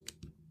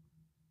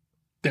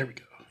There we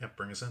go. Yep,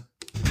 bring us in.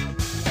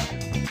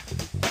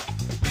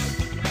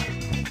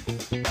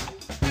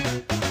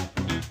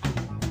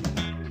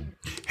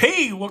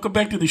 Hey, welcome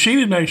back to the Shane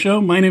and Night Show.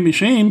 My name is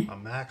Shane.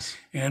 I'm Max.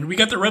 And we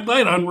got the red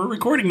light on. We're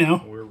recording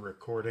now. We're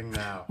recording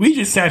now. We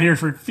just sat here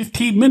for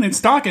 15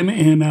 minutes talking,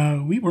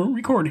 and we weren't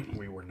recording.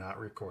 We were not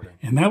recording.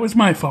 And that was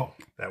my fault.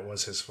 That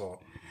was his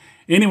fault.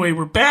 Anyway,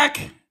 we're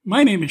back.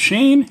 My name is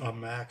Shane.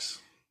 I'm Max.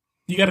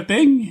 You got a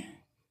thing?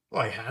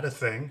 Well, I had a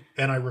thing,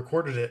 and I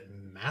recorded it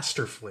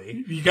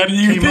masterfully. You got to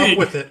do your Came thing. up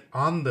with it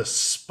on the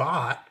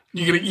spot.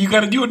 You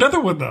got to do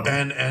another one, though.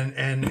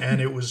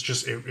 And it was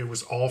just, it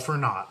was all for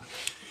naught.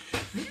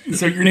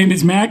 So your name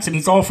is Max, and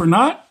it's all for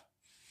naught?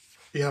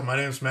 Yeah, my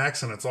name's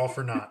Max, and it's all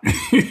for naught.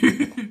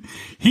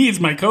 He is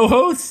my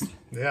co-host.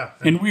 Yeah.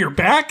 And we are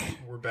back.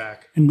 We're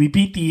back. And we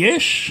beat the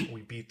ish.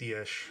 We beat the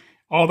ish.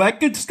 All that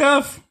good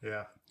stuff.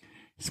 Yeah.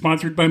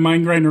 Sponsored by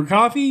Mindgrinder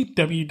Coffee,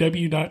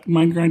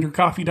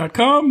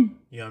 www.mindgrindercoffee.com.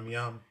 Yum,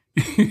 yum.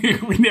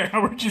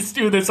 We're just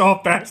doing this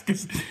all fast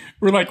because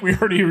we're like, we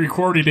already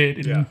recorded it.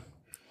 And Yeah.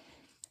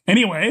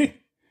 Anyway,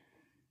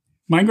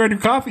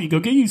 Mindgrinder Coffee, go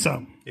get you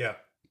some. Yeah.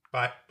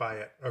 Buy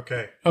it.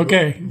 Okay.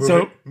 Okay,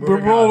 Moving we're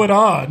rolling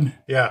on.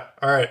 Yeah.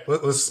 All right.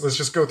 Let's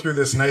just go through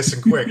this nice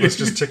and quick. Let's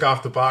just tick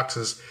off the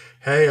boxes.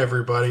 Hey,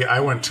 everybody!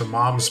 I went to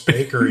Mom's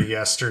Bakery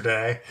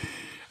yesterday.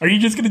 Are you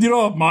just going to do it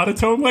all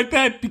monotone like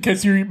that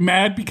because you're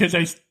mad because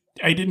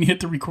I didn't hit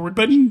the record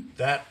button?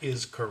 That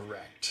is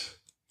correct.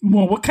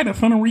 Well, what kind of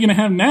fun are we going to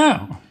have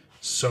now?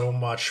 So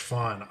much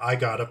fun. I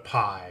got a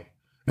pie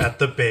at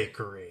the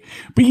bakery.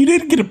 But you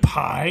didn't get a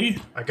pie.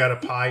 I got a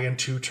pie and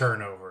 2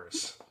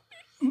 turnovers.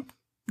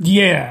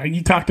 Yeah,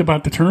 you talked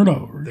about the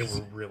turnovers. They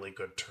were really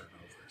good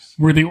turnovers.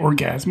 Were they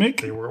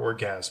orgasmic? They were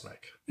orgasmic.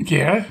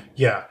 Yeah.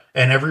 Yeah,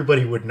 and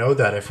everybody would know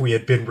that if we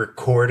had been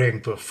recording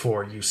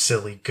before, you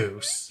silly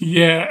goose.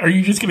 Yeah, are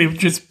you just going to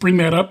just bring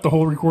that up the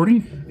whole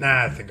recording?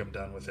 Nah, I think I'm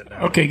done with it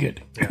now. Okay,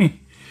 good. Yeah.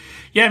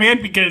 Yeah,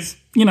 man, because,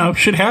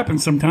 shit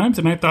happens sometimes,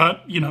 and I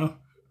thought,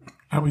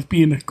 I was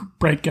being a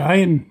bright guy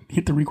and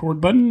hit the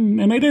record button,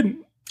 and I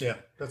didn't. Yeah,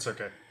 that's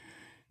okay.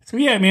 So,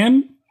 yeah,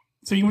 man.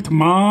 So you went to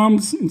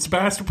Mom's in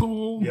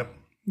Sebastopol. Yep.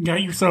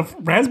 Got yourself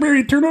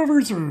raspberry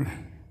turnovers or?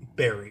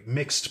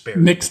 Mixed berry.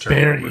 Mixed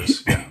berry.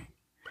 turnovers. Yeah.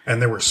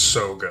 And they were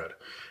so good.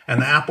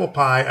 And the apple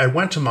pie, I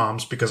went to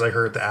Mom's because I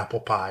heard the apple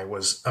pie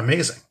was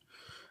amazing.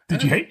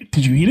 Did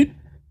you eat it?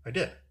 I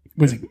did.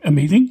 Was it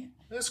amazing?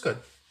 It's good.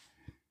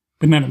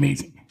 But not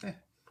amazing.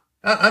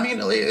 I mean,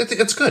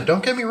 it's good.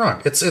 Don't get me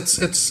wrong. It's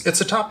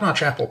a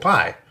top-notch apple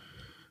pie.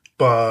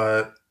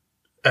 But,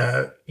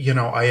 I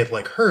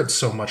had heard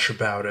so much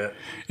about it.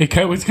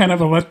 It was kind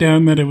of a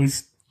letdown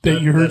that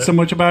you heard so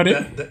much about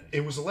it. That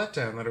it was a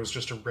letdown that it was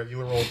just a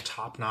regular old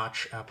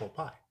top-notch apple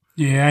pie.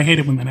 Yeah, I hate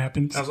it when that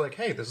happens. I was like,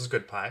 hey, this is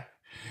good pie.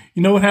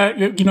 You know what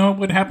happened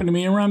to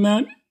me around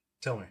that?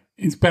 Tell me.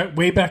 It's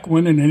way back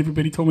when, and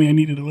everybody told me I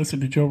needed to listen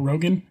to Joe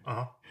Rogan.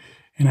 Uh-huh.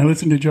 And I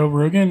listened to Joe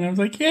Rogan, and I was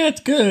like, yeah,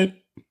 it's good.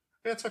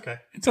 Yeah, it's okay.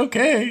 It's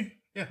okay.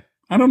 Yeah.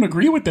 I don't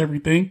agree with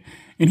everything.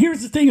 And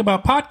here's the thing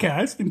about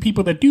podcasts and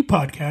people that do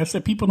podcasts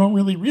that people don't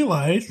really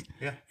realize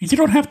is you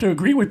don't have to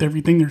agree with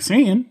everything they're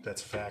saying.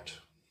 That's a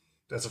fact.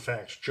 That's a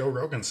fact. Joe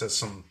Rogan says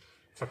some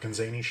fucking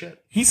zany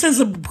shit. He says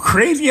some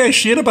crazy ass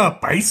shit about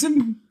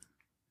bison.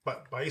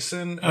 But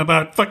bison.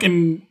 About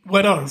fucking,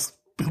 what else?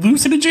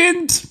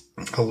 Hallucinogens?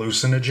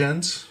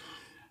 Hallucinogens.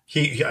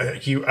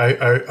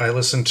 I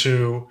listened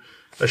to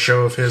a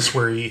show of his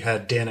where he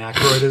had Dan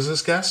Aykroyd as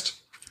his guest.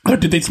 Oh,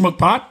 did they smoke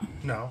pot?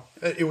 No.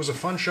 It was a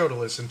fun show to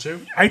listen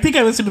to. I think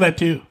I listened to that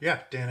too. Yeah,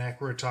 Dan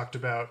Aykroyd talked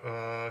about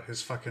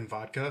his fucking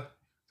vodka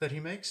that he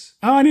makes.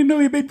 Oh, I didn't know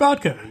he made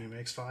vodka. He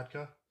makes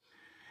vodka.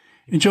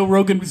 And Joe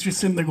Rogan was just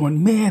sitting there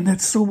going, man,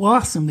 that's so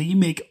awesome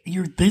that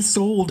you're this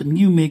old and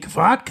you make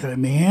vodka,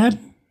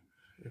 man.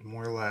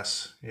 More or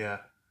less, yeah.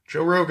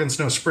 Joe Rogan's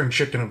no spring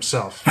chicken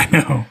himself. I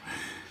know.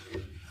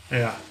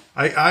 Yeah.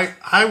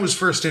 I was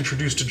first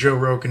introduced to Joe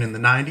Rogan in the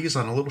 90s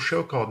on a little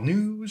show called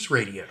News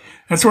Radio.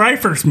 That's where I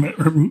first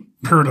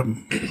heard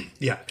him.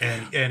 Yeah,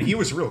 and he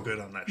was real good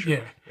on that show.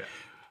 Yeah.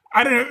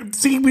 I don't know.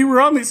 See, we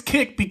were on this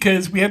kick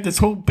because we had this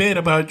whole bit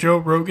about Joe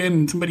Rogan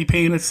and somebody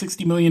paying us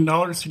 $60 million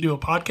to do a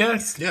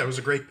podcast. Yeah, it was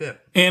a great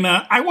bit. And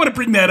I want to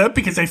bring that up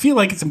because I feel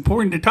like it's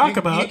important to talk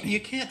about.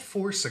 You can't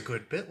force a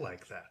good bit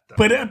like that, though.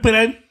 But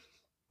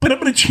I'm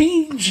going to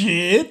change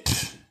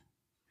it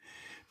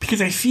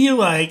because I feel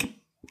like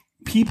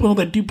people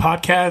that do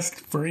podcasts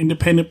for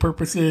independent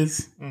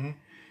purposes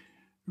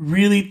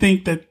really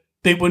think that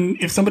they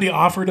wouldn't, if somebody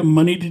offered them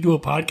money to do a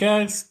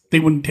podcast, they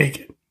wouldn't take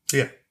it.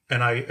 Yeah.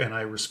 And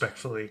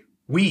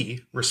we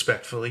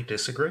respectfully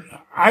disagree.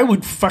 I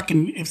would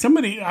fucking, if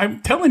somebody,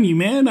 I'm telling you,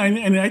 man,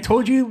 I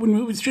told you when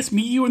it was just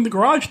me, you, in the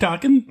garage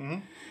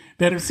talking,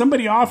 that if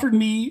somebody offered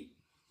me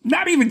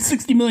not even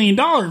 $60 million,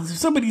 if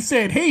somebody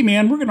said, hey,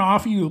 man, we're going to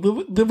offer you a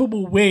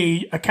livable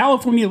wage, a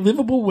California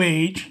livable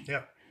wage,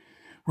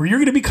 where you're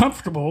going to be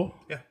comfortable.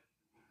 Yeah.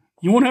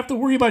 You won't have to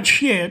worry about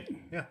shit.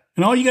 Yeah.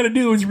 And all you got to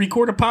do is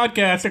record a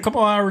podcast a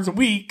couple hours a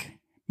week,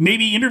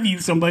 maybe interview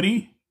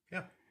somebody.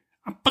 Yeah.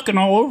 I'm fucking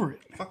all over it.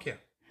 Fuck yeah.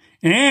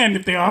 And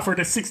if they offered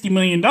us $60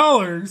 million,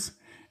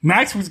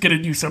 Max was going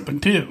to do something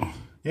too.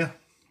 Yeah.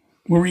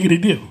 What were you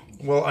going to do?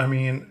 Well, I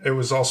mean, it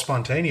was all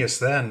spontaneous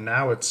then.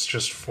 Now it's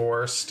just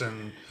forced,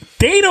 and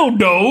they don't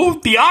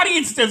know. The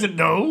audience doesn't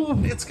know.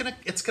 It's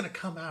gonna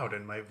come out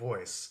in my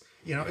voice.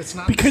 You know, it's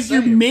not because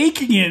you're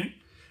making it.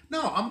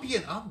 No, I'm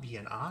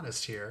being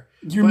honest here.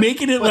 You're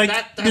making it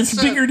like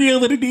this bigger deal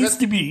than it needs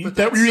to be.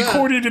 That we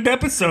recorded an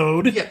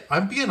episode. Yeah,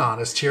 I'm being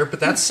honest here. But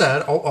that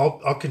said,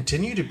 I'll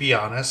continue to be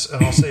honest,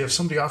 and I'll say if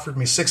somebody offered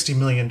me $60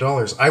 million,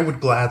 I would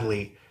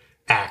gladly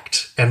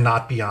act and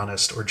not be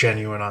honest or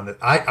genuine on that.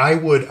 I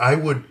would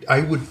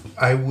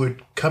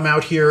come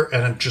out here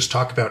and just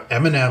talk about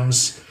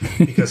M&Ms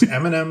because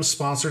M&Ms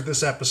sponsored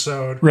this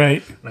episode,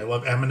 right? And I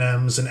love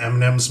M&Ms and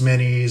M&Ms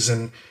minis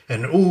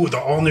and ooh,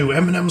 the all new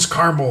M&Ms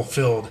caramel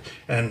filled.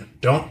 And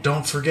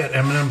don't forget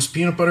M&Ms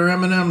peanut butter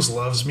M&Ms.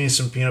 Loves me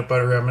some peanut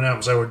butter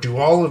M&Ms. I would do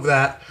all of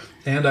that,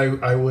 and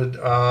I would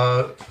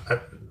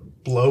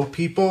blow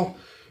people.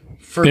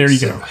 There you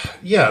go.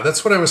 Yeah,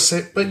 that's what I was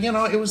saying. But, you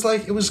know, it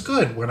was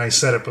good when I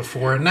said it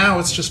before. And now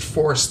it's just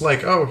forced.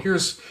 Like, oh,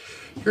 here's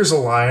a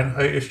line.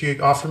 If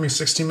you offer me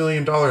 $60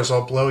 million,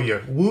 I'll blow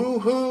you.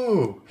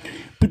 Woohoo!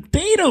 But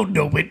they don't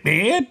know it,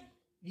 man.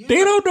 Yeah.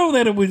 They don't know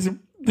that it was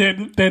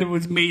that it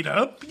was made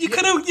up. You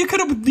could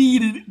have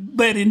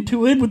led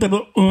into it with a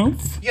little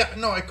oomph. Yeah,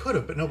 no, I could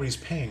have, but nobody's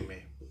paying me.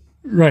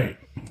 Right.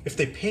 If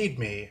they paid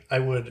me, I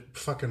would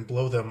fucking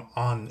blow them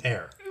on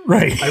air.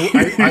 Right.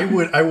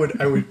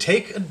 I would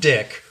take a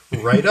dick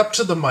right up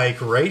to the mic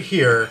right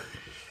here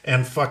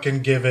and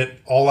fucking give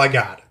it all I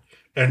got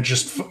and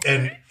just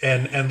and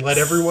let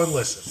everyone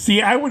listen.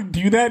 See, I wouldn't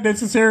do that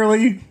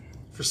necessarily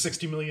for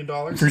 $60 million.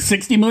 For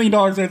 $60 million,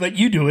 I'd let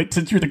you do it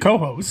since you're the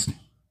co-host.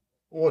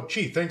 Well,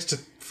 gee, thanks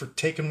for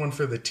taking one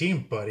for the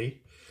team,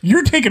 buddy.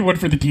 You're taking one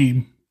for the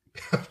team.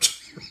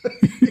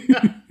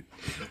 Yeah.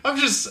 I'm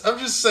just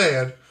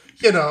saying.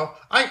 You know,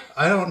 I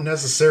don't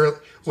necessarily...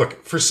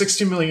 Look, for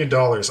 $60 million,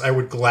 I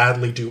would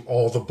gladly do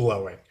all the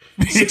blowing.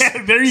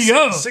 Yeah, there you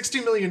go.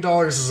 $60 million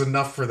is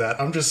enough for that.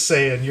 I'm just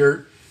saying,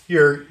 you're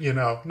you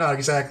know, not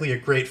exactly a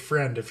great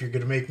friend if you're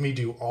going to make me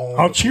do all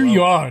I'll cheer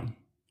you on.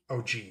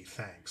 Oh, gee,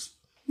 thanks.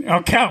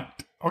 I'll count.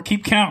 I'll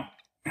keep count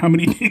how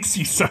many dicks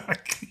you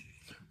suck.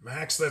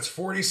 Max, that's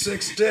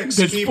 46 dicks.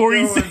 That's keep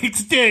 46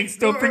 going. dicks.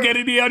 Don't forget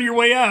any on your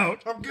way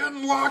out. I'm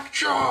getting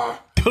lockjaw.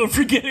 Don't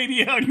forget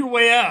any on your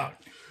way out.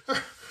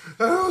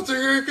 I don't think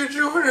I can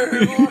do it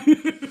anymore.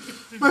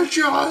 My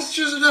jaw's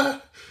just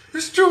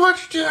there's too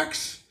much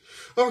dicks.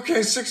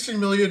 Okay, $60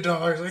 million.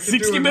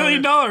 $60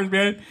 million,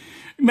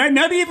 man.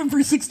 Not even for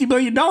 $60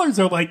 million,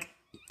 though. Like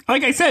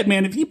I said,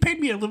 man, if you paid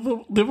me a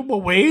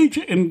livable wage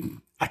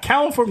in a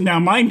California... Now,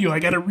 mind you, I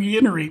got to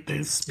reiterate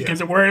this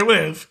because of where I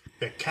live.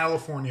 A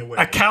California wage.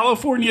 A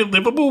California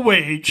livable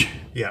wage.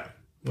 Yeah,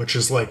 which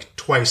is like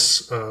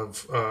twice of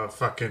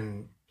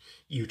fucking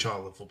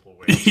Utah livable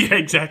wage. Yeah,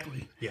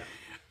 exactly. Yeah.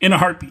 In a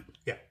heartbeat.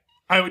 Yeah.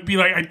 I would be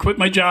like, I'd quit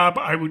my job.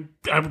 I would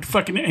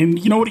fucking, and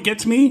you know what it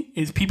gets me?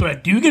 Is people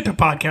that do get to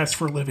podcast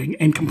for a living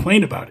and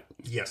complain about it.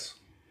 Yes.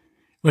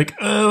 Like,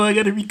 oh, I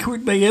got to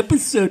record my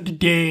episode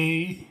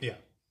today. Yeah.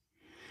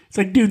 It's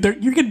like, dude,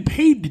 you're getting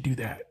paid to do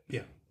that.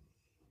 Yeah.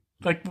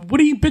 Like,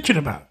 what are you bitching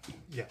about?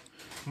 Yeah.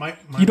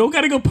 You don't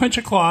got to go punch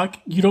a clock.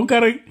 You don't got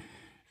to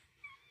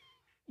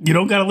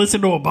listen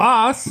to a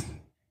boss.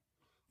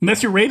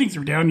 Unless your ratings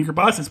are down and your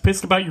boss is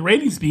pissed about your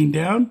ratings being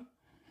down.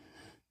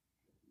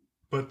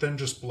 But then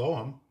just blow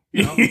them.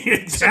 You know?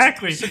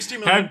 Exactly. $60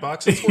 million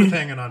bucks. It's worth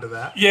hanging on to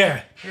that.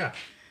 Yeah. Yeah.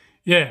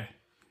 Yeah.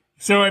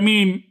 So, I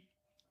mean,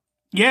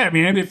 yeah,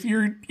 man, if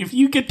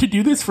you get to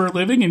do this for a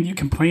living and you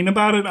complain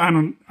about it, I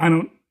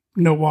don't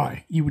know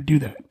why you would do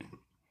that.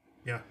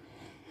 Yeah.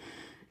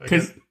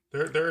 Because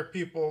there are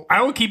people...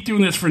 I will keep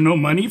doing this for no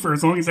money for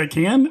as long as I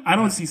can. I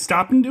don't see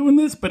stopping doing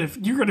this, but if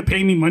you're going to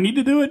pay me money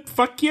to do it,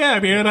 fuck yeah,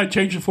 man. I'd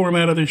change the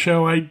format of the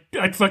show.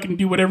 I'd fucking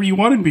do whatever you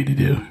wanted me to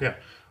do. Yeah.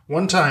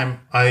 One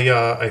time,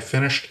 I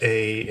finished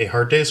a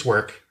hard day's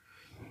work,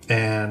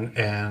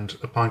 and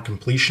upon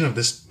completion of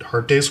this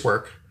hard day's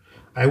work,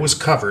 I was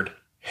covered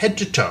head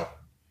to toe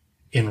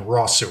in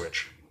raw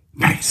sewage.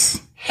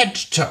 Nice. Head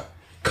to toe,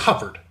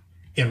 covered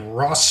in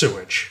raw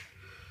sewage,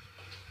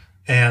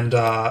 and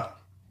then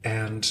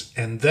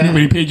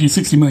nobody paid you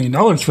 $60 million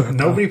for that.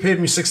 Nobody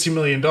paid me $60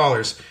 million,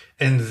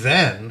 and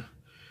then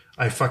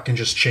I fucking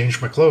just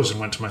changed my clothes and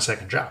went to my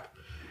second job.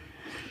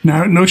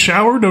 No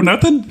shower, no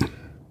nothing.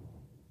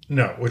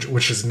 No,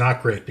 which is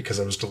not great because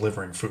I was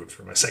delivering food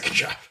for my second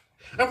job.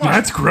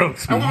 That's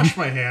gross, man. I washed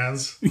my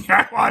hands.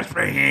 I washed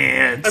my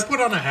hands. I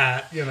put on a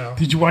hat, you know.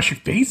 Did you wash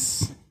your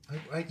face?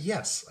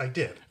 Yes, I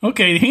did.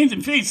 Okay, hands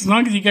and face. As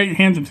long as you got your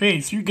hands and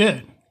face, you're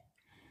good.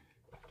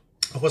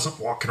 I wasn't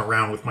walking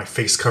around with my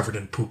face covered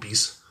in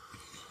poopies.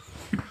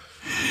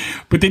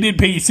 But they did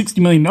pay you $60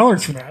 million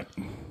for that.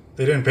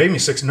 They didn't pay me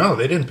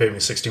they didn't pay me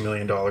 $60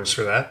 million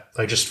for that.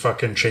 I just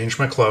fucking changed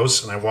my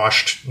clothes and I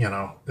washed, you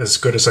know, as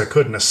good as I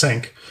could in a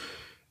sink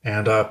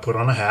and put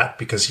on a hat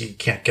because you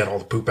can't get all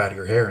the poop out of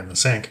your hair in the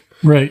sink.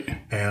 Right.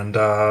 And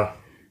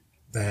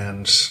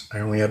And I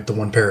only had the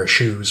one pair of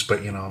shoes, but,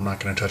 I'm not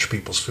going to touch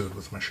people's food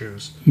with my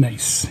shoes.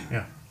 Nice.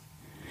 Yeah.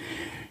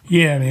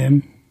 Yeah,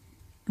 man.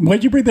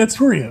 Why'd you bring that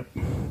story up?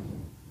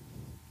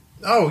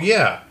 Oh,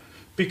 yeah.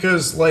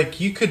 Because,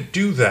 you could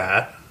do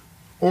that,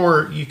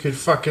 or you could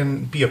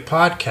fucking be a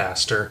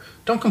podcaster.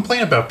 Don't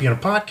complain about being a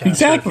podcaster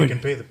Exactly. if you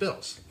can pay the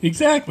bills.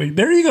 Exactly.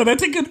 There you go.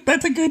 That's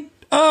a good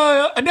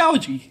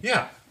analogy.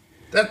 Yeah.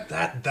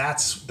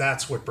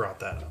 That's what brought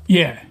that up.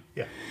 Yeah.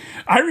 Yeah.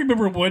 I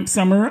remember one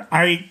summer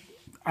I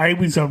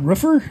was a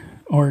roofer,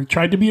 or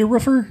tried to be a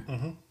roofer,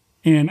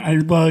 and I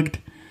lugged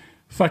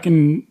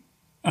fucking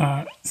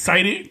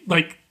sided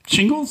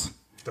shingles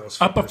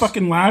up a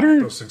fucking ladder.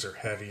 Those things are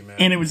heavy, man.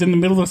 And it was in the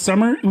middle of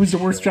summer. It was the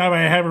worst job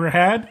I ever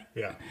had.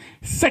 Yeah.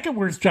 Second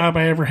worst job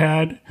I ever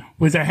had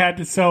was I had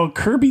to sell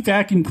Kirby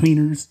vacuum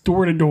cleaners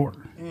door to door.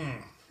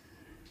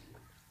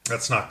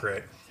 That's not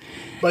great.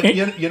 But,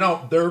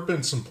 there have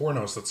been some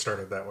pornos that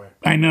started that way.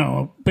 I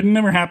know, but it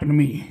never happened to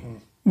me,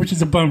 which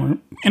is a bummer.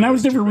 And I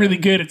was never really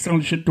good at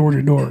selling shit door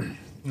to door.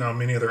 No,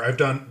 me neither.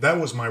 That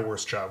was my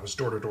worst job, was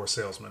door-to-door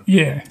salesman.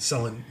 Yeah.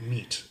 Selling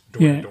meat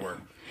door-to-door.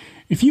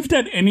 If you've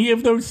done any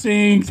of those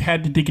things,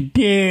 had to dig a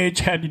ditch,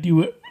 had to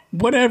do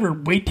whatever,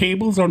 wait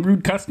tables on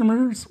rude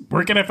customers,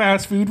 work at a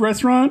fast food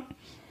restaurant,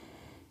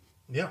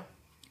 Yeah.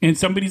 and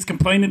somebody's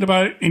complaining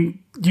about it, and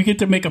you get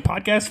to make a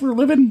podcast for a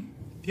living?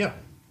 Yeah.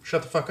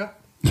 Shut the fuck up.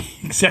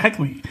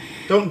 Exactly.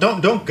 Don't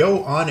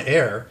go on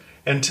air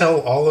and tell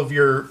all of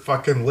your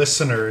fucking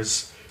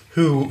listeners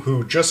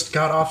who just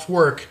got off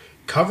work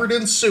covered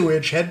in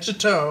sewage head to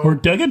toe, Or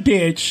dug a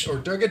ditch,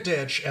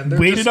 and they're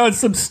waited on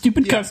some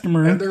stupid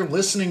customer, and they're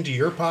listening to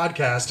your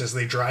podcast as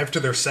they drive to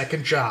their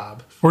second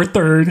job. or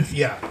third.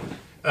 Yeah.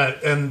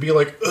 And be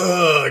like,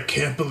 "Ugh, I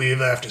can't believe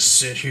I have to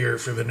sit here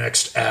for the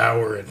next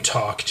hour and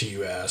talk to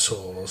you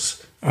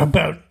assholes."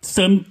 About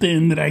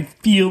something that I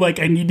feel like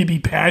I need to be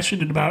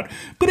passionate about,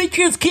 but I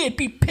just can't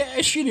be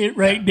passionate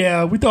right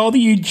now with all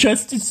the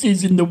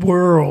injustices in the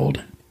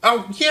world.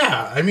 Oh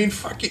yeah, I mean,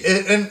 fuck it.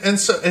 And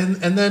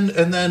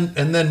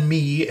then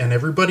me and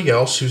everybody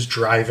else who's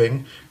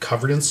driving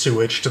covered in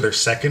sewage to their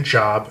second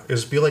job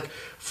is be like,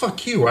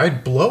 "Fuck you!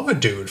 I'd blow a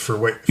dude for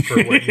what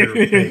you're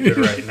making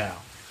right now.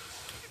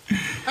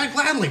 I'd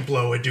gladly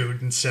blow a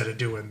dude instead of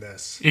doing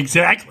this."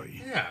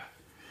 Exactly. Yeah.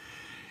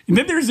 And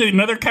then there's the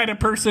other kind of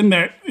person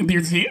that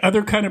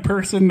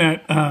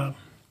I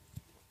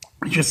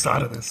just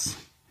thought of this.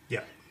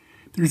 Yeah.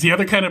 There's the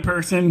other kind of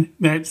person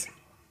that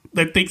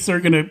thinks they're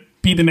going to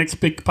be the next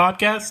big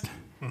podcast.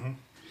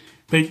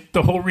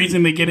 The whole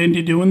reason they get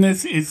into doing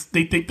this is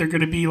they think they're going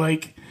to be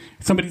like,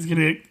 somebody's going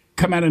to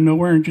come out of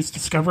nowhere and just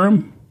discover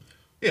them.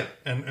 Yeah,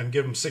 and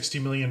give them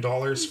 $60 million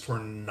for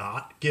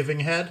not giving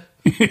head.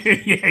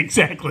 Yeah,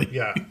 exactly.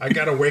 Yeah, I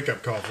got a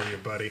wake-up call for you,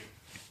 buddy.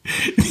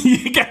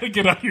 You got to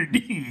get on your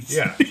knees.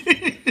 Yeah.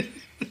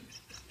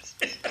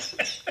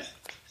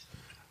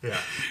 Yeah.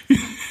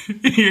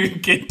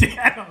 Get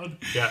down.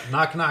 Yeah,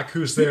 knock, knock,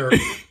 who's there?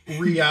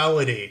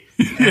 Reality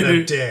and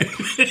a dick.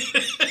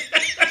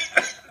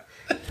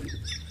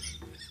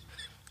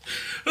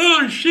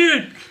 Oh,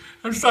 shit.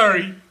 I'm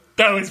sorry.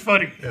 That was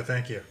funny. Yeah,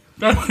 thank you.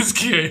 That was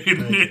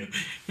good.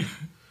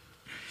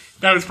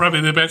 That was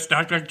probably the best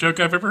knock knock joke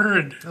I've ever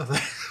heard.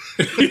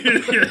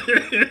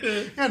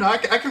 Yeah, no,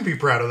 I can be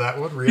proud of that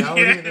one.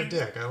 Reality and a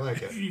dick. I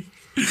like it.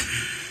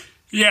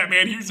 Yeah,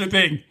 man, here's the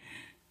thing.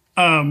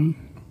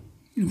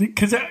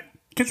 Because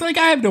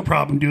I have no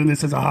problem doing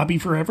this as a hobby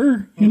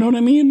forever. You know what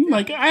I mean?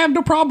 Like, I have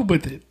no problem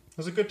with it. It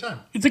was a good time.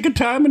 It's a good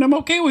time, and I'm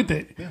okay with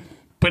it. Yeah.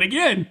 But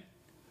again,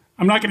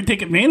 I'm not going to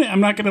take advantage.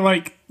 I'm not going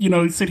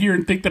to, sit here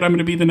and think that I'm going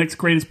to be the next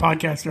greatest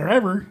podcaster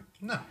ever.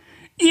 No.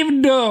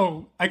 Even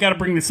though, I got to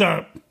bring this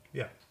up.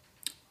 Yeah.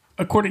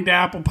 According to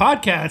Apple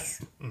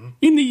Podcasts,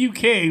 in the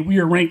UK, we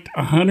are ranked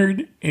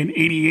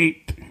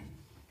 188th.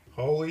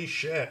 Holy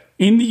shit.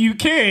 In the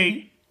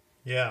UK,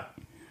 Yeah.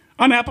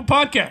 on Apple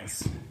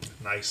Podcasts.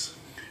 Nice.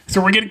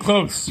 So we're getting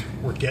close.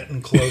 We're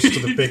getting close to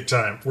the big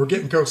time. We're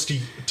getting close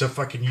to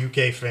fucking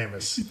UK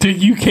famous. To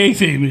UK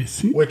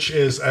famous. Which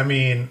is, I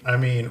mean,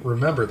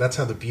 remember, that's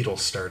how the Beatles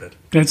started.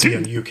 That's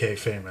being it. UK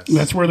famous.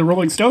 That's where the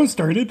Rolling Stones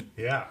started.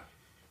 Yeah.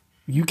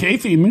 UK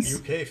famous.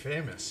 UK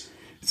famous.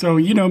 So,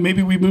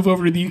 maybe we move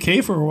over to the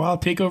UK for a while,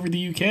 take over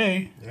the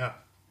UK, Yeah.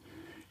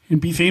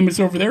 and be famous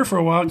over there for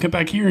a while, and come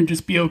back here and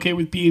just be okay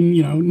with being,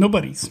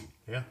 nobodies.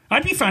 Yeah.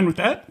 I'd be fine with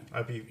that.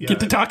 Get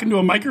to talk. talk into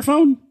a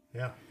microphone,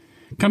 Yeah.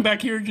 come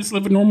back here and just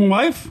live a normal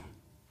life.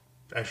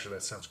 Actually,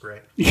 that sounds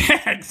great.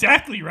 Yeah,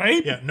 exactly,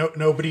 right? Yeah,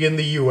 nobody in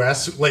the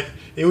U.S.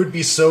 It would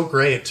be so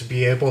great to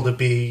be able to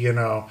be,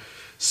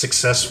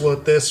 successful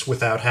at this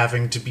without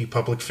having to be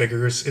public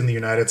figures in the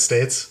United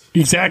States.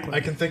 Exactly. I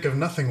can think of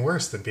nothing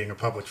worse than being a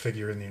public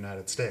figure in the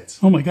United States.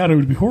 Oh my God, it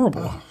would be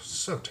horrible. Oh,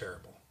 so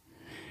terrible.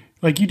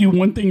 Like, you do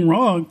one thing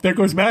wrong, there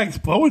goes Max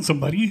blowing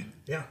somebody.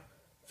 Yeah.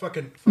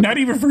 Fucking Not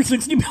even for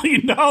 $60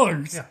 million.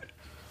 yeah.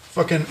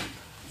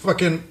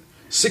 Fucking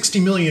 60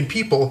 million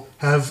people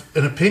have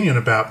an opinion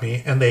about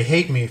me, and they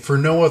hate me for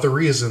no other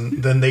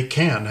reason than they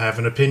can have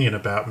an opinion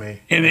about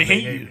me. And they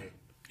hate you. me.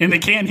 And they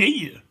can't hate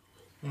you.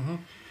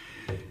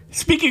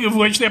 Speaking of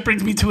which, that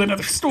brings me to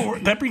another story.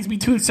 That brings me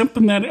to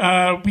something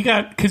that we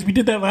got, because we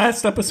did that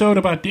last episode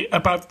about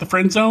the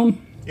friend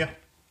zone. Yeah.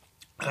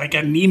 I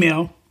got an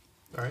email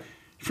All right.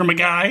 from a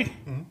guy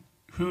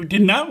who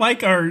did not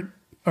like our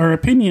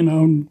opinion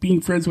on being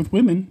friends with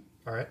women.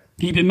 All right.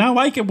 He did not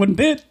like it one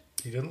bit.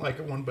 He didn't like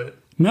it one bit.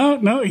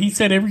 No. He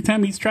said every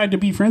time he's tried to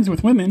be friends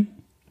with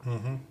women,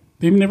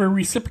 they've never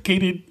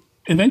reciprocated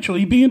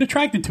eventually being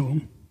attracted to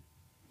him.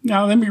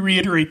 Now, let me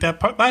reiterate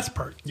that last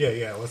part.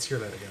 Yeah. Let's hear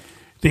that again.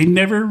 They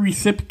never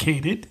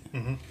reciprocated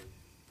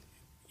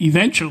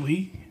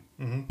eventually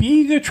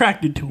being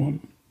attracted to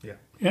him.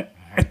 Yeah.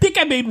 I think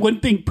I made one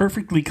thing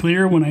perfectly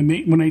clear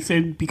when I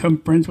said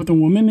become friends with a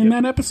woman in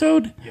that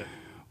episode. Yeah.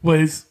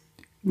 Was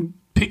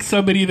pick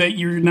somebody that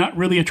you're not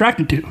really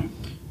attracted to.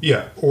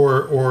 Yeah,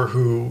 or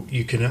who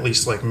you can at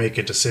least like make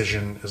a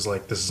decision is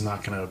like, this is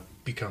not going to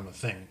become a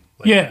thing.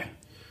 Like, Yeah.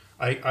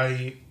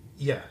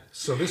 Yeah.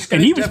 So this guy,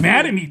 And he was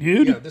mad at me,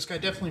 dude. Yeah, this guy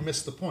definitely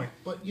missed the point.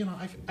 But you know,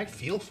 I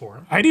feel for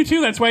him. I do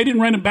too. That's why I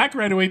didn't run him back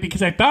right away,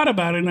 because I thought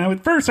about it. And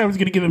at first I was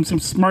going to give him some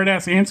smart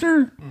ass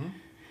answer.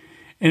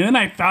 And then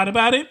I thought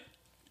about it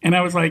and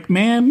I was like,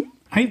 man,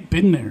 I've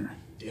been there.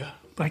 Yeah.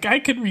 Like, I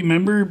could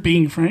remember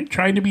being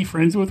trying to be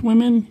friends with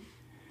women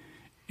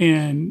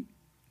and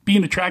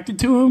being attracted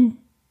to them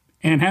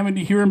and having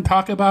to hear them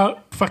talk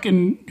about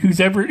fucking who's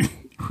ever.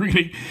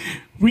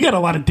 We got a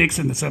lot of dicks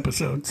in this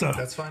episode, so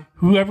That's fine.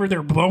 whoever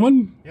they're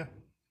blowing, Yeah.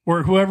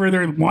 or whoever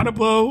they want to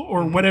blow,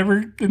 or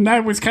whatever. And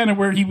that was kind of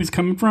where he was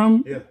coming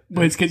from. Yeah.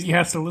 But it's because he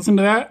has to listen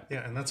to that.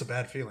 Yeah, and that's a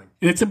bad feeling.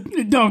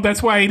 No,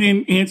 that's why I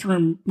didn't answer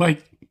him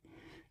like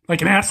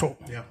an asshole.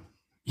 Yeah.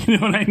 You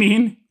know what I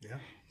mean? Yeah.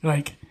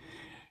 Like,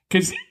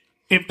 because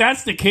if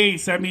that's the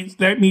case, that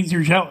means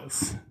you're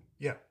jealous.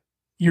 Yeah.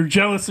 You're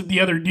jealous of the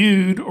other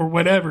dude or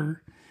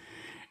whatever.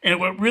 And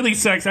what really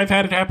sucks, I've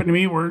had it happen to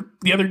me where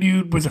the other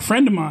dude was a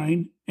friend of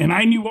mine and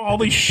I knew all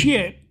this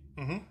shit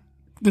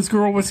this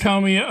girl was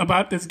telling me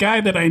about this guy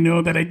that I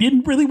know that I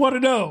didn't really want to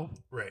know.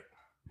 Right.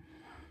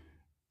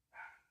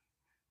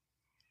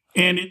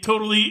 And it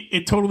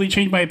totally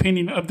changed my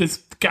opinion of this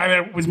guy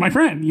that was my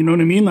friend. You know what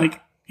I mean? Like,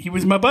 he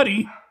was my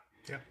buddy.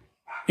 Yeah.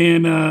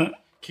 And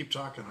Keep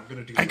talking. I'm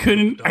gonna do. I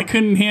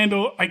couldn't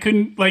handle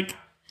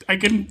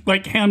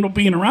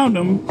being around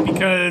him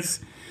because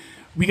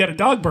we got a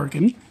dog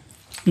barking,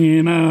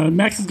 and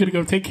Max is gonna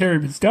go take care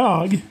of his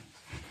dog.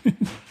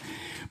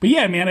 But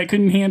yeah, man, I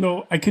couldn't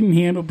handle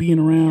being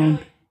around.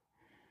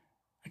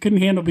 I couldn't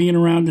handle being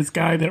around this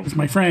guy that was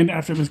my friend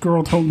after this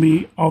girl told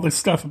me all this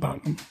stuff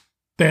about him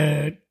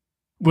that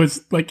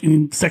was like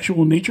in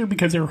sexual nature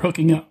because they were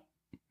hooking up.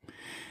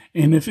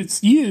 And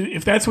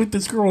if that's what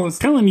this girl is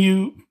telling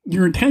you,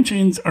 your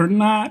intentions are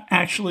not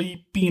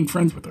actually being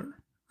friends with her,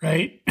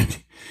 right?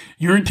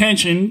 Your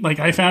intention, like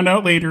I found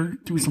out later,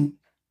 through some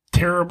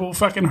terrible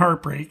fucking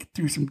heartbreak,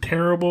 through some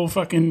terrible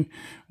fucking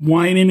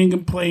whining and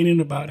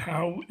complaining about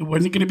how it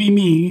wasn't going to be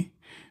me,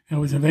 I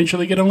was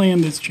eventually going to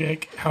land this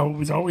chick, how it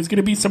was always going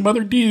to be some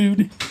other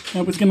dude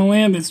that was going to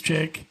land this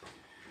chick.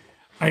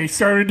 I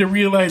started to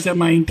realize that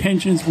my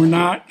intentions were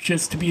not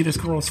just to be this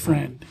girl's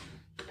friend.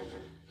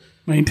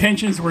 My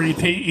intentions were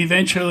to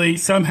eventually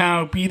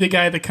somehow be the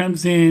guy that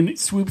comes in,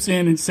 swoops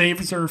in, and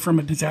saves her from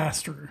a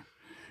disaster.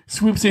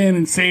 Swoops in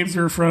and saves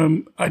her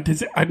from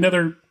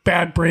another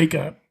bad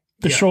breakup,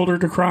 the shoulder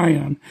to cry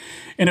on.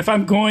 And if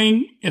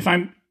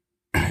I'm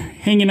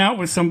hanging out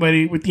with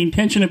somebody with the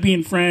intention of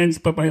being friends,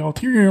 but my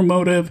ulterior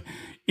motive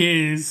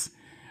is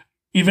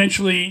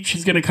eventually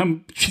she's going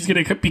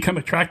to become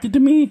attracted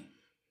to me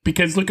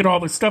because look at all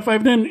the stuff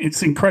I've done,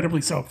 it's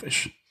incredibly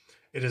selfish.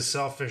 It is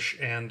selfish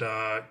and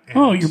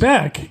oh, you're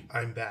back.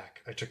 I'm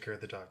back. I took care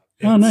of the dog.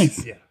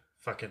 Nice. Yeah,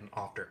 fucking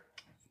after.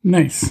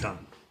 Nice.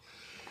 Done.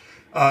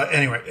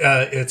 Anyway,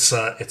 it's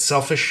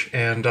selfish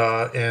and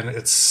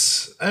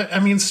it's I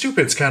mean,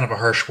 stupid's kind of a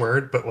harsh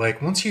word, but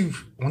like once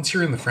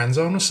you're in the friend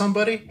zone with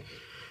somebody,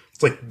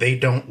 it's like they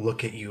don't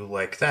look at you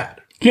like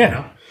that. Yeah, you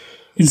know?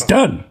 It's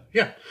done.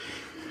 Yeah.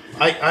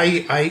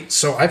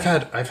 So I've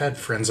had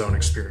friend zone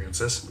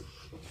experiences.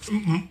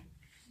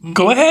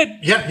 Go ahead.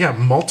 Yeah,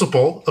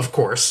 multiple, of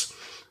course.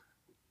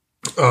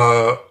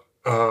 But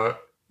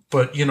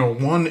you know,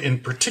 one in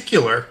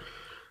particular,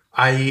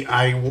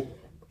 I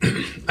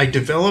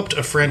developed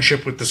a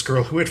friendship with this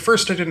girl who at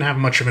first I didn't have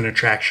much of an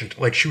attraction to.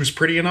 Like, she was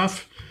pretty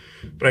enough,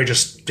 but I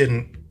just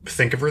didn't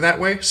think of her that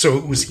way. So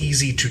it was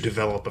easy to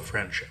develop a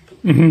friendship.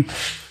 Mm-hmm.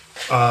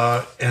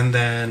 And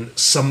then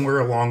somewhere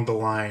along the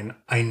line,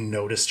 I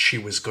noticed she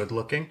was good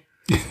looking.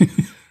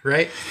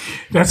 Right?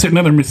 That's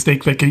another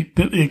mistake that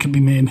it could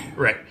be made.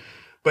 Right.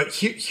 But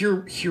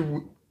here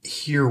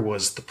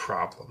was the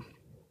problem.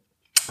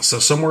 So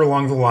somewhere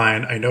along the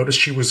line, I noticed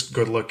she was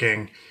good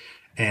looking,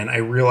 and I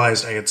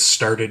realized I had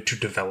started to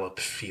develop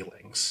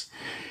feelings.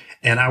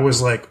 And I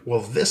was like,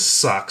 well, this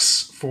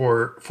sucks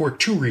for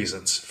two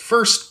reasons.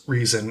 First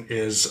reason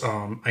is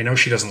I know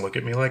she doesn't look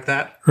at me like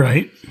that.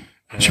 Right.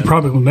 And she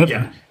probably will never.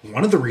 Yeah.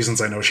 One of the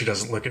reasons I know she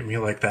doesn't look at me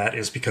like that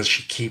is because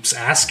she keeps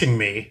asking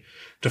me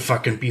to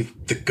fucking be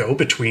the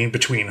go-between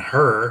between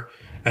her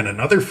and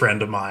another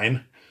friend of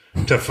mine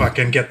to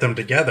fucking get them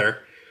together,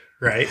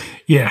 right?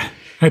 Yeah,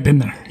 I've been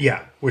there.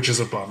 Yeah, which is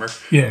a bummer.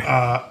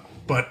 Yeah.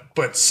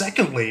 But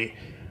secondly,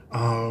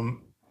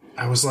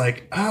 I was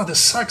like, oh, this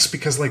sucks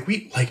because I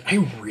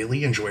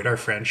really enjoyed our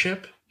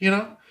friendship, you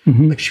know?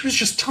 Mm-hmm. Like she was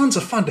just tons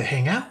of fun to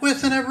hang out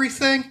with and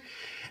everything.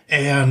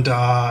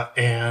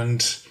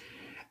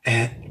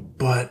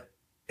 But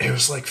it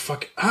was like,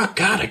 fuck, oh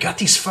God, I got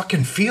these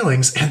fucking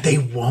feelings and they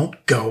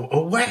won't go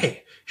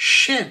away.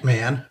 Shit,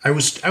 man. I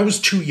was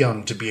too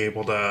young to be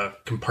able to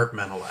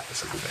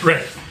compartmentalize anything.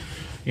 Right.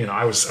 You know,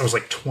 I was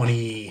like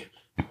 20.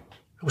 I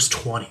was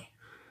 20.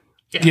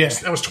 Yeah.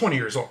 I was 20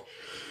 years old.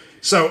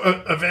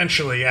 So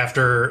eventually,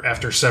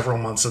 after several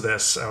months of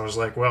this, I was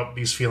like, well,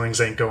 these feelings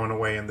ain't going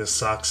away and this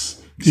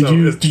sucks. Did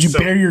you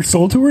bare your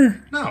soul to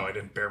her? No, I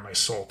didn't bare my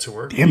soul to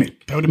her. Damn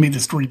it. That would have made the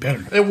story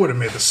better. It would have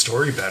made the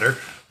story better.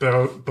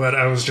 But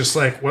I was just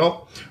like,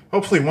 well,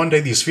 hopefully one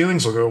day these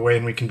feelings will go away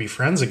and we can be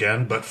friends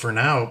again. But for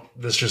now,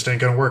 this just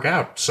ain't going to work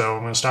out. So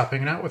I'm going to stop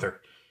hanging out with her.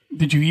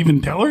 Did you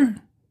even tell her?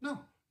 No.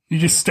 You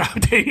just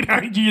stopped hanging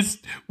out?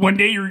 One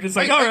day you were just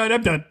like, all right,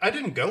 I'm done. I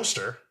didn't ghost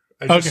her.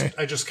 I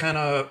just kind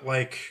of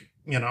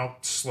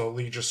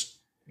slowly just,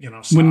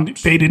 stopped. When it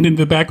faded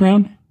into the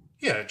background?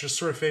 Yeah, it just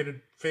sort of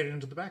faded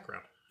into the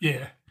background.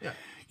 Yeah. Yeah.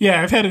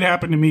 Yeah, I've had it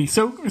happen to me.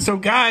 So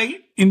guy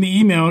in the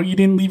email, you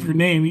didn't leave your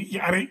name.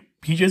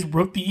 He just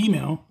wrote the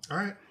email. All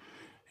right.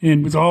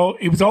 And it was all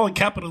in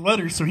capital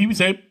letters, so he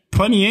was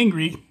plenty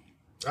angry.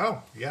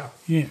 Oh, yeah.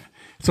 Yeah.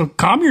 So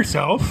calm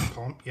yourself.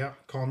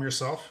 Calm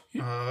yourself.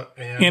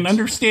 And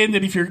understand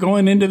that if you're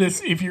going into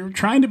this, if you're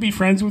trying to be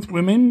friends with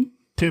women,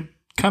 to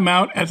come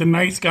out as a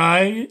nice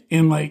guy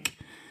and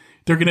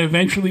they're going to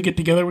eventually get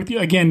together with you.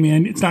 Again,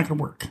 man, it's not going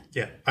to work.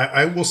 Yeah.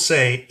 I will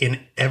say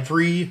in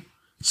every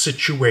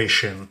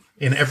situation,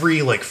 in every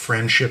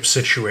friendship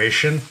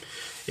situation,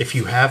 if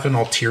you have an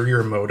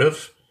ulterior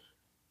motive,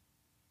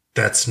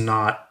 that's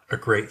not a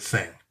great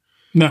thing.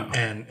 No.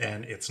 And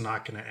it's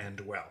not going to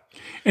end well.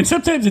 And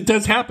sometimes it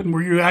does happen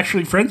where you're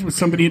actually friends with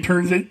somebody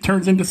and it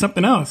turns into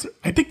something else.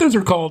 I think those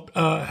are called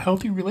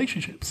healthy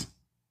relationships.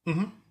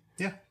 Mm-hmm.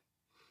 Yeah.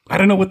 I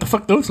don't know what the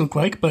fuck those look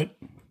like, but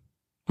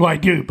I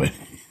do, but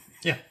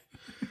yeah.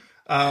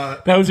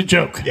 That was a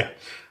joke. Yeah.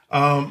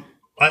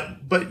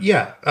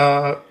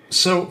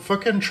 So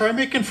fucking try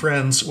making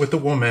friends with a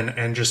woman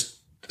and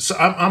so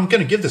I'm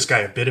going to give this guy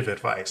a bit of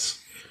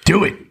advice.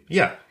 Do it.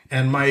 Yeah.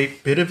 And my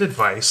bit of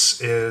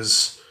advice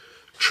is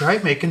try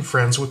making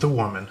friends with a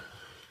woman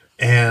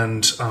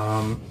and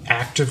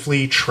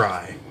actively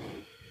try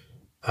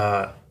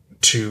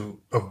to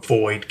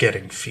avoid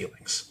getting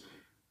feelings.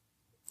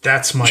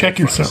 That's my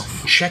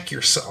advice. Check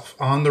yourself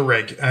on the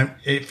reg.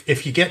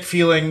 If you get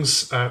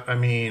feelings, I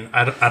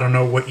don't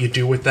know what you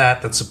do with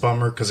that. That's a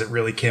bummer because it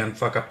really can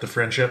fuck up the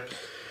friendship.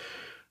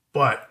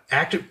 But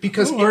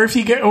here's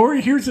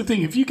the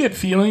thing: if you get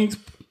feelings,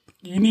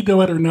 you need to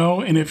let her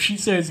know. And if she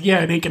says, "Yeah,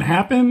 it ain't gonna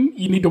happen,"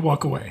 you need to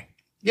walk away.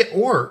 Yeah,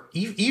 or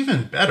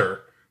even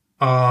better.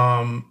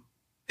 And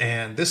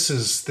this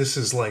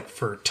is like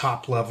for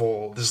top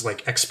level. This is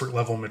like expert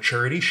level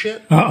maturity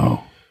shit.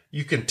 Uh-oh.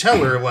 You can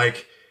tell her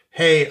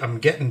hey, I'm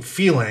getting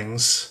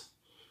feelings.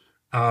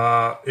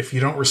 If you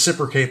don't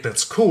reciprocate,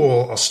 that's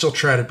cool. I'll still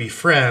try to be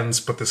friends,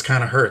 but this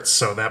kind of hurts,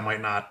 so that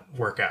might not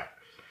work out.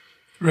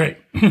 Right.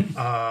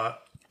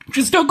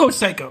 Just don't go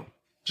psycho.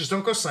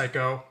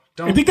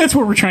 I think that's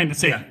what we're trying to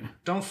say. Yeah,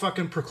 don't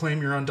fucking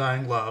proclaim your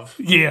undying love.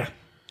 Yeah.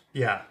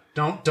 Yeah.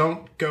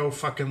 Don't go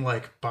fucking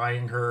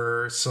buying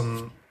her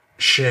some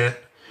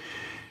shit.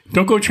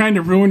 Don't go trying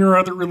to ruin her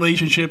other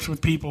relationships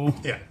with people.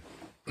 Yeah.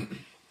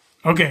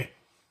 Okay.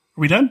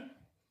 Are we done?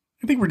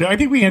 I think we're done. I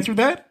think we answered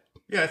that.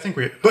 Yeah, I think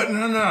we. But no.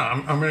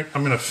 I'm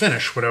gonna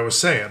finish what I was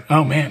saying.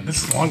 Oh man,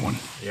 this is a long one.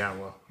 Yeah.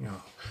 Well,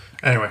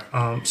 Anyway,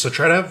 so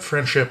try to have a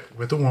friendship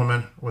with a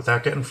woman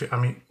without getting.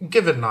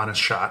 Give it an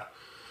honest shot.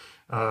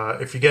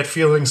 If you get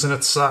feelings and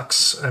it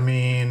sucks,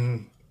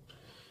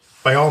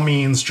 by all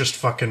means,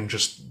 just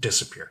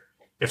disappear.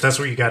 If that's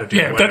what you got to do.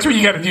 Yeah, if that's what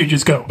you got to do,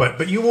 just go.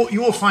 But you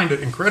will find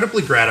it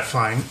incredibly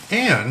gratifying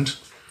and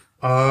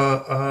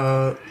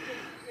a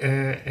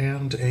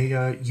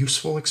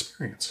useful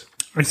experience.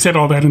 I said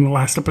all that in the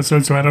last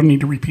episode, so I don't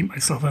need to repeat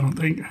myself, I don't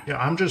think. Yeah,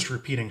 I'm just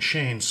repeating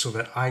Shane so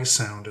that I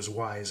sound as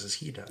wise as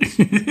he does.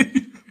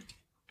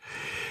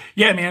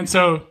 Yeah, man,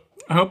 so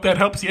I hope that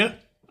helps you.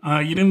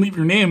 You didn't leave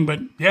your name, but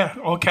yeah,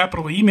 all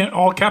capital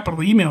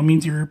email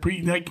means you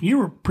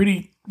were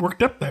pretty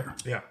worked up there.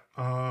 Yeah.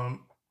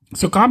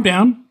 So calm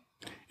down.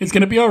 It's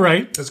going to be all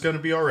right. It's going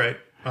to be all right.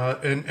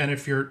 And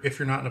if you're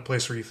not in a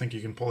place where you think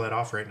you can pull that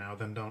off right now,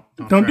 then don't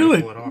do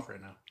it. Pull it off right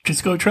now.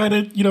 Just go try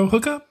to,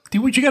 hook up.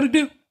 Do what you got to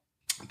do.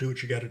 Do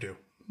what you got to do.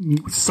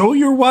 Sow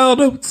your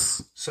wild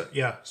oats.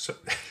 Go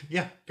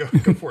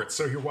for it.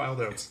 Sow your wild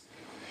oats.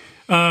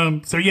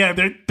 So yeah,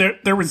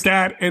 there was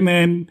that, and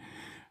then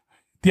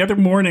the other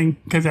morning,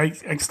 because I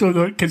still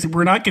go, because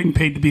we're not getting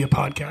paid to be a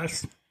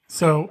podcast,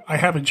 so I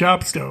have a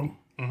job still,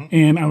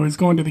 and I was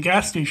going to the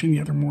gas station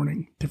the other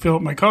morning to fill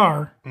up my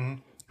car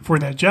for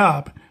that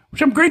job,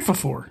 which I'm grateful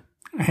for.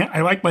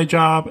 I like my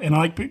job, and I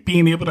like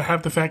being able to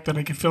have the fact that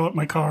I can fill up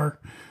my car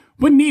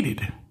when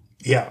needed.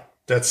 Yeah.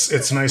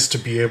 It's nice to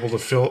be able to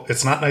fill.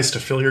 It's not nice to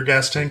fill your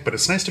gas tank, but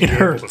it's nice to be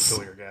able to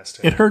fill your gas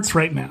tank. It hurts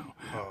right now.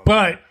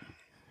 But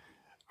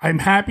I'm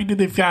happy to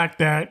the fact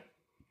that,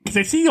 because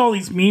I see all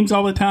these memes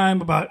all the time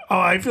about,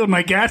 I filled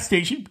my gas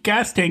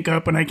tank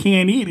up and I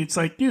can't eat. It's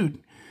like, dude,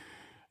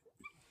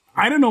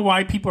 I don't know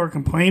why people are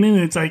complaining.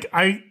 It's like,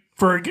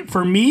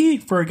 for me,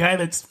 for a guy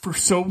that's for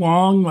so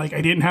long, like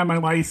I didn't have my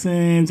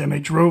license and I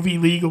drove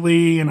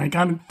illegally and I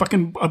got in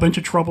fucking a bunch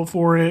of trouble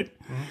for it.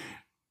 Mm-hmm.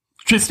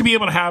 Just to be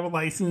able to have a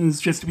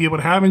license, just to be able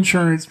to have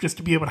insurance, just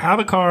to be able to have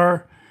a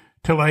car,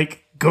 to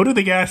like go to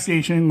the gas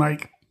station.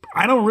 Like,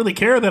 I don't really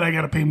care that I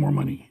got to pay more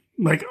money.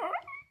 Like,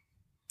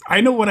 I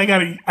know what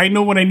I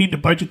know what I need to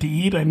budget to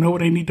eat. I know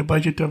what I need to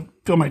budget to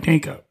fill my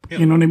tank up. Yeah.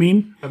 You know what I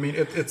mean? I mean,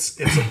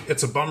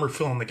 it's a bummer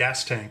filling the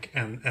gas tank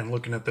and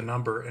looking at the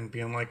number and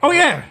being like, oh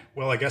yeah,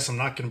 well, I guess I'm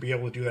not going to be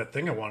able to do that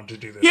thing I wanted to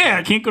do this. Yeah,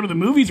 I can't go to the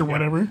movies or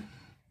whatever.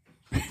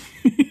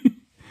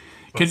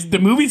 Because the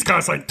movies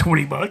cost like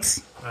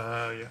 $20.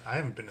 Yeah, I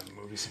haven't been to the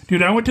movies.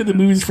 Dude, I went to the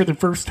movies for the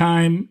first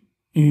time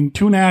in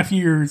 2.5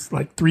 years,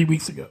 like 3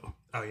 weeks ago.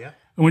 Oh, yeah?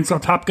 I went and saw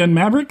Top Gun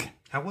Maverick.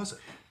 How was it?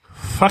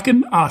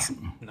 Fucking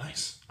awesome.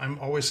 Nice. I'm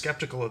always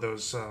skeptical of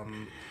those.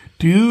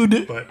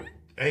 Dude. But,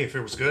 hey, if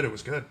it was good, it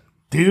was good.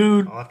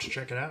 Dude. I'll have to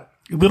check it out.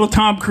 Little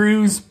Tom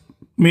Cruise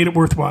made it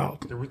worthwhile.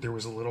 There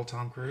was a little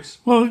Tom Cruise?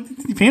 Well,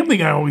 Family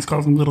Guy always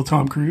calls him Little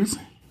Tom Cruise.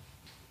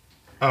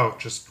 Oh,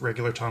 just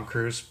regular Tom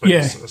Cruise? But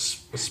yeah.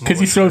 Because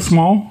he's so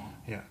small?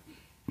 Yeah.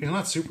 He's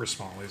not super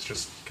small. He's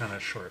just kind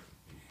of short.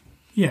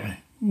 Yeah.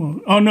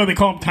 Well, oh, no, they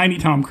call him Tiny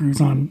Tom Cruise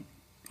on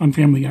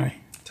Family Guy.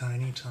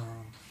 Tiny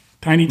Tom.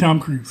 Tiny Tom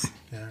Cruise.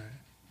 Yeah, right.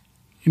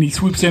 And he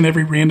swoops in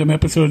every random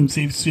episode and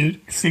saves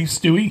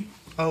Stewie.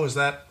 Oh, is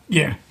that?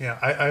 Yeah. Yeah,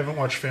 I haven't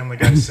watched Family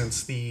Guy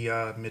since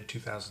the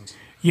mid-2000s.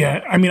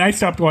 Yeah, I mean, I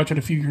stopped watching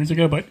a few years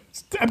ago, but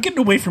I'm getting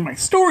away from my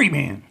story,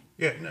 man.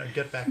 Yeah, no,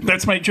 get back.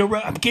 That's my Joe.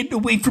 I'm getting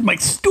away from my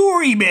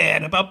story,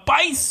 man, about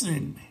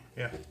bison.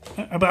 Yeah.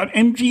 About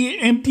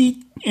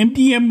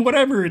MDM,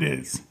 whatever it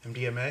is.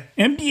 MDMA?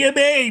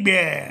 MDMA,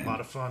 man. A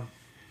lot of fun.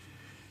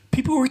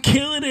 People were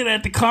killing it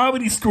at the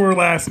Comedy Store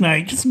last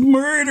night, just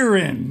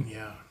murdering.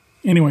 Yeah.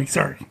 Anyway,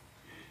 sorry.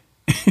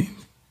 That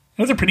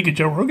was a pretty good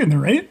Joe Rogan there,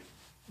 right?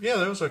 Yeah,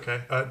 that was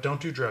okay. Don't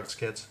do drugs,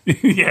 kids.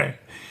 Yeah.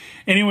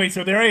 Anyway,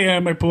 so there I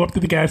am. I pull up to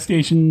the gas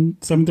station,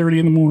 7:30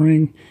 in the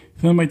morning,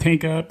 fill my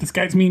tank up. This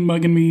guy's mean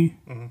mugging me.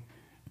 Mm-hmm.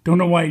 Don't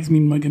know why he's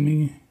mean mugging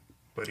me.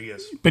 But he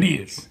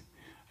is.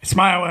 I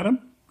smile at him.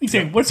 He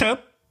said, "What's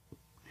up?"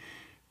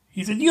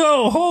 He said,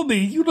 "Yo,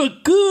 homie, you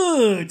look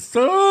good,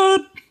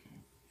 son."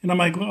 And I'm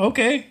like, well,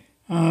 "Okay.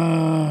 Do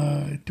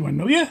I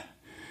know you?"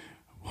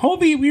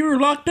 "Homie, we were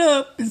locked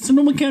up in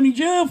Sonoma County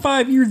Jail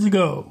 5 years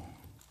ago.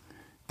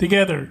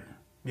 Together."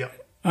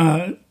 Yep.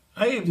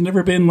 I have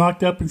never been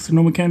locked up in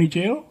Sonoma County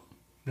Jail.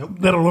 Nope.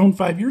 Let alone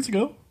 5 years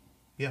ago.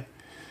 Yeah.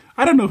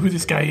 I don't know who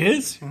this guy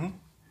is. Mm-hmm.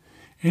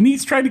 And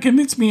he's trying to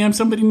convince me I'm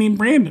somebody named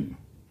Brandon.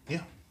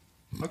 Yeah.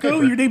 Okay.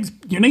 Oh, your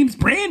name's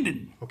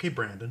Brandon. Okay,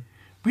 Brandon.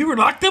 We were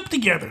locked up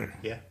together.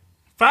 Yeah.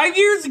 5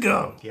 years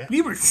ago. Yeah.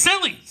 We were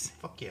sillies.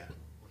 Fuck yeah.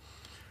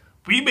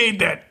 We made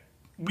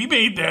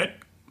that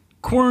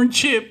corn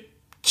chip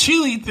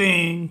chili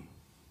thing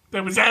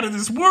that was out of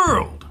this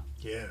world.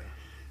 Yeah.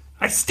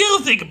 I still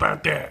think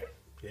about that.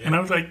 Yeah. And I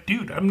was like,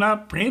 dude, I'm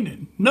not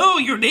Brandon. No,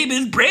 your name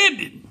is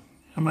Brandon.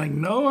 I'm like,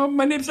 no,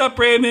 my name's not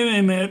Brandon.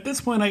 And at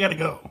this point, I got to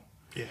go.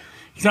 Yeah.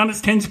 He's on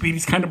his 10-speed.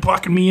 He's kind of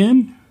blocking me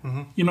in.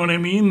 Mm-hmm. You know what I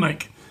mean?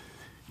 Like,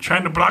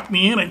 trying to block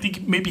me in. I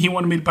think maybe he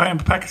wanted me to buy him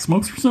a pack of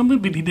smokes or something,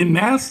 but he didn't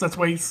ask. That's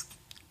why he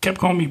kept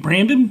calling me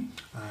Brandon.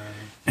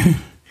 I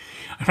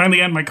finally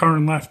got in my car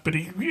and left, but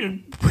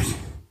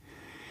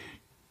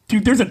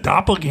dude, there's a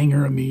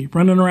doppelganger of me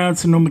running around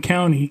Sonoma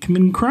County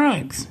committing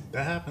crimes.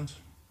 That happens.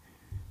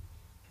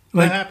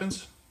 Like, that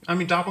happens. I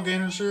mean,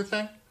 doppelgangers are a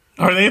thing.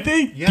 Are they a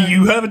thing? Yeah. Do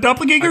you have a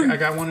doppelganger? I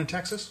got one in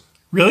Texas.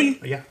 Really?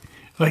 Yeah.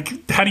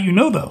 Like, how do you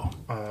know, though?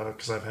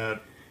 Because I've had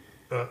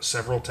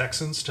several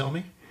Texans tell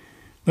me.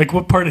 Like,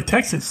 what part of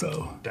Texas,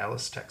 though?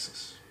 Dallas,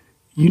 Texas.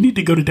 You need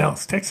to go to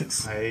Dallas,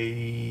 Texas.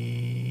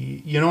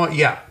 You know what?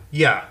 Yeah.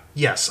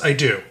 Yes, I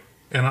do.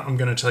 And I'm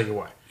going to tell you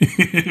why.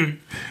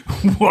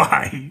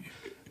 Why?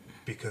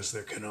 Because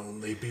there can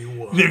only be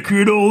one. There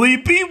could only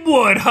be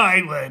one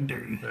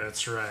Highlander.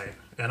 That's right.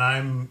 And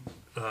I'm...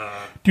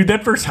 Dude,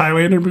 that first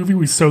Highlander movie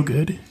was so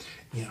good.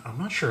 Yeah, I'm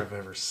not sure I've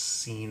ever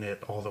seen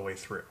it all the way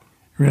through.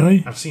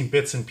 Really? I've seen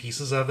bits and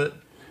pieces of it.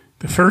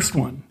 The first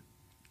one.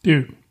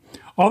 Dude.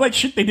 All that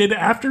shit they did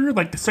after,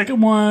 like the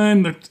second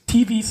one, the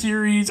TV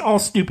series, all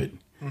stupid.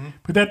 Mm-hmm.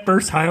 But that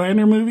first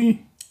Highlander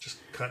movie... Just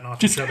cutting off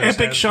just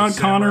epic Sean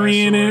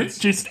Connery in it.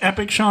 Just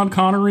epic Sean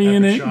Connery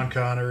in it. Sean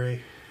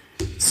Connery.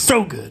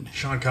 So good.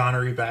 Sean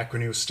Connery back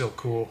when he was still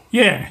cool.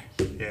 Yeah.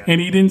 And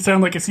he didn't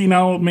sound like a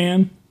senile old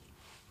man.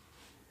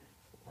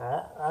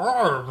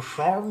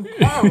 Sean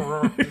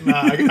Connery.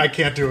 Nah, I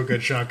can't do a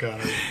good Sean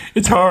Connery.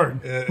 It's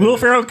hard. Will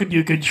Ferrell could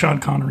do a good Sean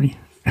Connery.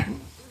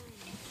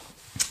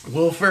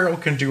 Will Ferrell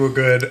can do a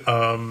good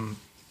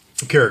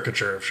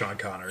caricature of Sean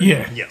Connery.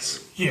 Yeah.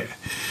 Yes. Yeah.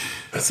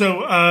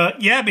 So,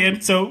 yeah,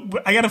 man. So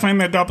I got to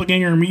find that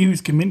doppelganger of me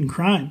who's committing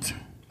crimes.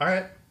 All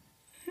right.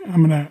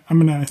 I'm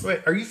gonna.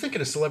 Wait, are you thinking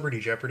of Celebrity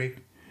Jeopardy?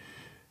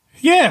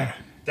 Yeah.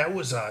 That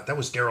was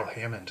Daryl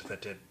Hammond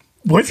that did.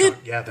 Was it?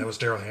 Yeah, that was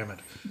Daryl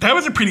Hammond. That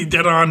was a pretty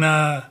dead on.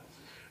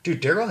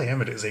 Dude, Daryl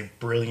Hammond is a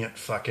brilliant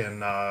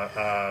fucking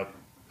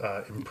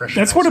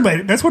impressionist.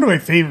 That's one of my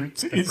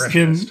favorites. It's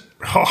him. Impressionist.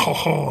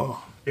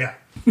 Yeah.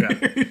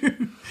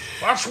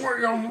 That's what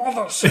your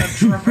mother said,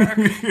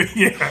 Trebek.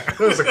 Yeah. That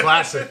was a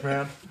classic,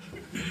 man.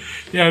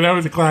 Yeah, that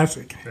was a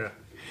classic. Yeah.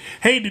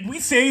 Hey, did we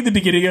say at the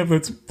beginning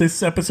of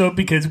this episode,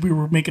 because we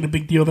were making a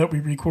big deal that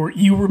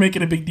you were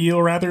making a big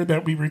deal, rather,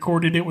 that we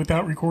recorded it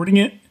without recording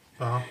it?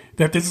 Uh-huh.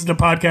 That this is the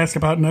podcast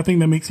about nothing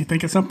that makes you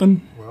think of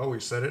something? Well,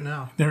 we said it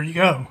now. There you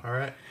go. All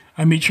right.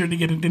 I made sure to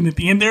get it in at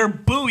the end there.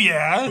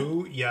 Booyah!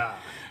 Booyah.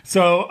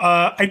 So,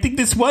 I think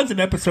this was an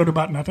episode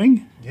about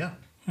nothing. Yeah.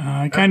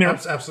 Kind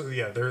of. Absolutely,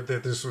 yeah.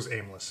 This was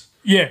aimless.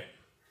 Yeah.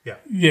 Yeah.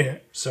 Yeah.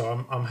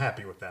 So I'm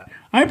happy with that.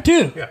 I am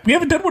too. Yeah. We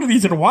haven't done one of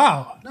these in a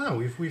while. No,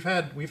 we've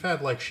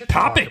had like shit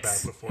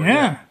Topics. to talk about before.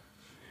 Yeah.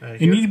 And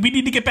We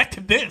need to get back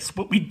to this,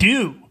 what we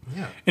do.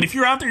 Yeah. And if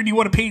you're out there and you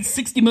want to pay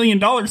 $60 million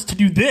to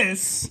do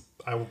this,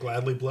 I will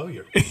gladly blow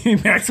you.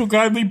 Max will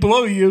gladly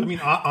blow you. I mean,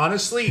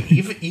 honestly,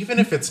 even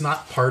if it's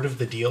not part of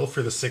the deal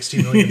for the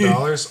 $60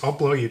 million, I'll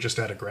blow you just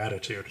out of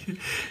gratitude.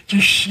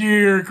 Just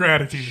sheer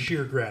gratitude.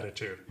 Sheer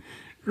gratitude.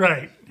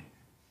 Right.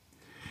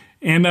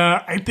 And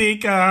I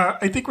think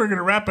we're going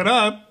to wrap it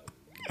up.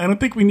 I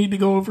don't think we need to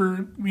go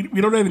over... We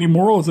don't have any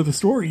morals of the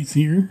stories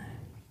here.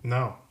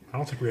 No, I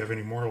don't think we have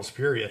any morals,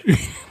 period. I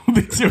don't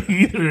think so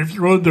either, if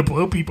you're willing to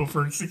blow people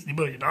for $60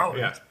 million.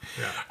 Yeah.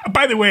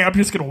 By the way, I'm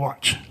just going to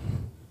watch.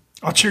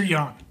 I'll cheer you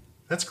on.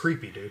 That's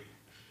creepy, dude.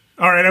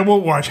 All right, I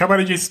won't watch. How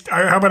about I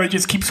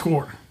just keep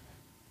score?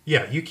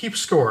 Yeah, you keep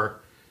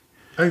score.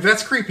 I mean,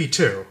 that's creepy,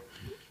 too.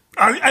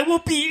 I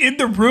won't be in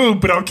the room,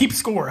 but I'll keep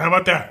score. How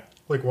about that?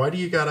 Like, why do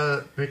you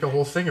gotta make a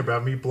whole thing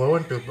about me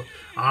blowing people?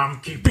 I'm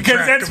keeping Because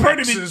track that's of part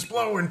of exes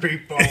blowing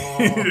people.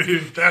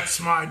 That's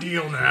my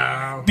deal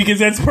now. Because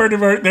that's part of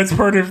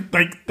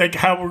like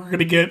how we're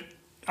gonna get.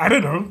 I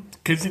don't know,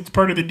 because it's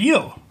part of the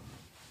deal.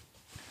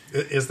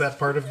 Is that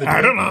part of the deal?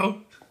 I don't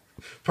know.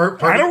 I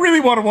I don't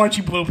really want to watch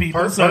you blow people.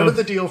 Part of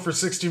the deal for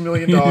 $60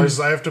 million is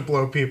I have to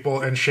blow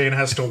people, and Shane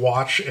has to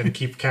watch and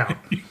keep count.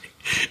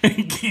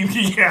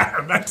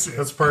 Yeah, that's it.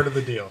 That's part of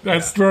the deal.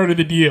 That's part of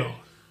the deal.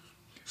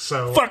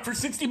 So Fuck, for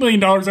 $60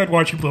 million, I'd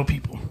watch you blow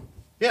people.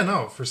 yeah,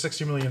 no, for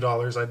 $60 million,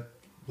 I'd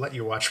let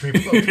you watch me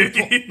blow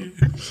people.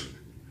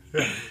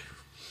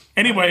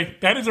 Anyway,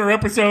 that is our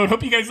episode.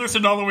 Hope you guys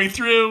listened all the way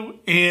through.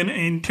 And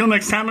until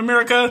next time,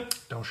 America.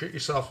 Don't shoot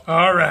yourself.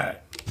 All right.